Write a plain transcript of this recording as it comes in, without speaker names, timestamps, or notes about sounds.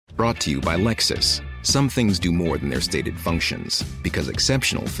Brought to you by Lexus. Some things do more than their stated functions, because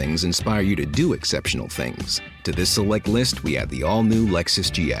exceptional things inspire you to do exceptional things. To this select list, we add the all-new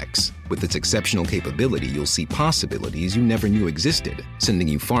Lexus GX. With its exceptional capability, you'll see possibilities you never knew existed, sending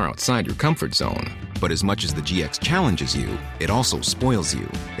you far outside your comfort zone. But as much as the GX challenges you, it also spoils you.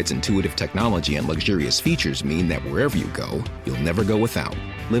 Its intuitive technology and luxurious features mean that wherever you go, you'll never go without.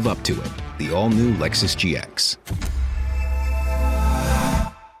 Live up to it. The all-new Lexus GX.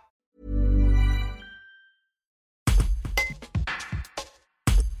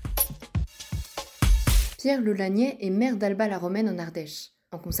 Pierre Lelagnet est maire d'Alba-la-Romaine en Ardèche.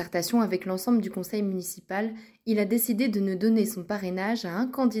 En concertation avec l'ensemble du conseil municipal, il a décidé de ne donner son parrainage à un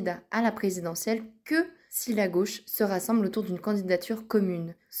candidat à la présidentielle que si la gauche se rassemble autour d'une candidature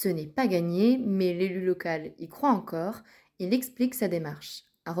commune. Ce n'est pas gagné, mais l'élu local y croit encore. Il explique sa démarche.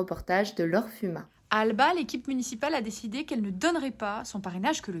 Un reportage de Laure Fuma. À Alba, l'équipe municipale a décidé qu'elle ne donnerait pas son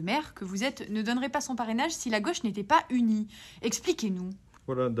parrainage, que le maire que vous êtes ne donnerait pas son parrainage si la gauche n'était pas unie. Expliquez-nous.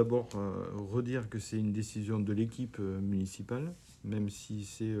 Voilà, d'abord, redire que c'est une décision de l'équipe municipale, même si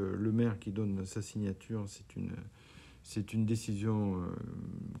c'est le maire qui donne sa signature, c'est une décision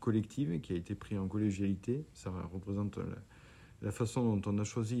collective qui a été prise en collégialité. Ça représente la façon dont on a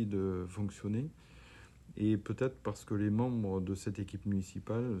choisi de fonctionner. Et peut-être parce que les membres de cette équipe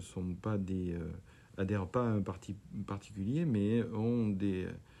municipale adhèrent pas à un parti particulier, mais ont des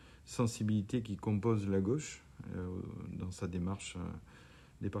sensibilités qui composent la gauche dans sa démarche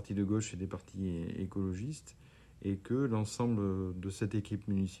des partis de gauche et des partis écologistes, et que l'ensemble de cette équipe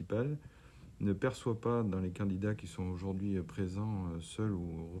municipale ne perçoit pas dans les candidats qui sont aujourd'hui présents seuls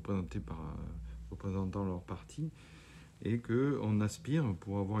ou représentant leur parti, et qu'on aspire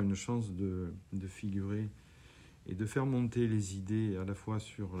pour avoir une chance de figurer et de faire monter les idées à la fois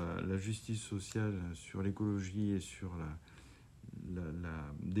sur la justice sociale, sur l'écologie et sur la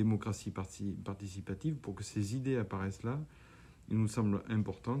démocratie participative. Pour que ces idées apparaissent là, il nous semble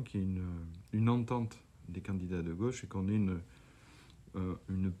important qu'il y ait une entente des candidats de gauche et qu'on ait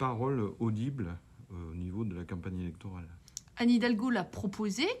une parole audible au niveau de la campagne électorale. Anne Hidalgo l'a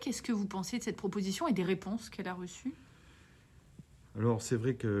proposé. Qu'est-ce que vous pensez de cette proposition et des réponses qu'elle a reçues ? Alors, c'est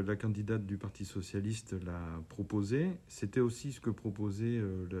vrai que la candidate du Parti socialiste l'a proposé. C'était aussi ce que proposait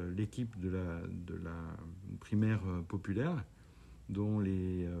l'équipe de la primaire populaire,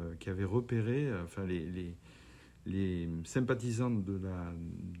 qui avait repéré, les sympathisants de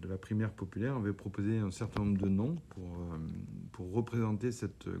la primaire populaire avaient proposé un certain nombre de noms pour représenter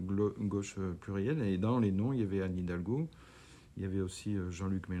cette gauche plurielle. Et dans les noms, il y avait Anne Hidalgo, il y avait aussi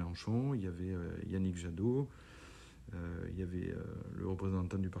Jean-Luc Mélenchon, il y avait Yannick Jadot, il y avait le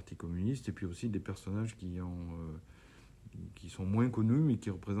représentant du Parti communiste, et puis aussi des personnages qui sont moins connus, mais qui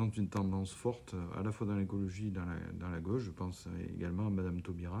représentent une tendance forte à la fois dans l'écologie et dans la gauche. Je pense également à Madame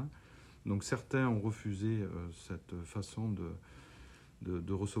Taubira. Donc certains ont refusé cette façon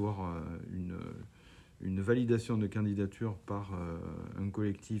de recevoir une validation de candidature par un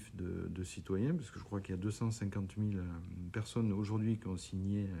collectif de citoyens, parce que je crois qu'il y a 250 000 personnes aujourd'hui qui ont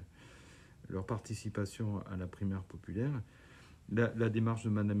signé leur participation à la primaire populaire. La démarche de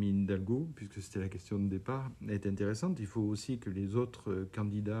Madame Hidalgo, puisque c'était la question de départ, est intéressante. Il faut aussi que les autres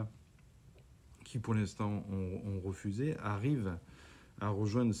candidats qui pour l'instant ont refusé arrivent à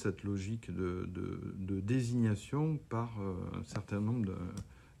rejoindre cette logique de désignation par un certain nombre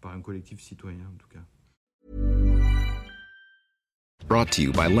par un collectif citoyen en tout cas. Brought to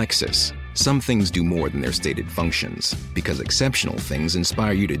you by Lexus. Some things do more than their stated functions, because exceptional things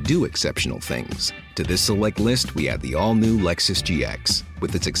inspire you to do exceptional things. To this select list, we add the all-new Lexus GX.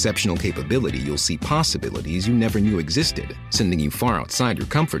 With its exceptional capability, you'll see possibilities you never knew existed, sending you far outside your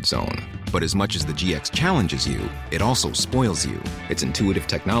comfort zone. But as much as the GX challenges you, it also spoils you. Its intuitive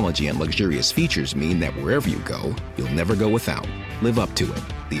technology and luxurious features mean that wherever you go, you'll never go without. Live up to it.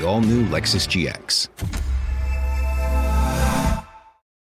 The all-new Lexus GX.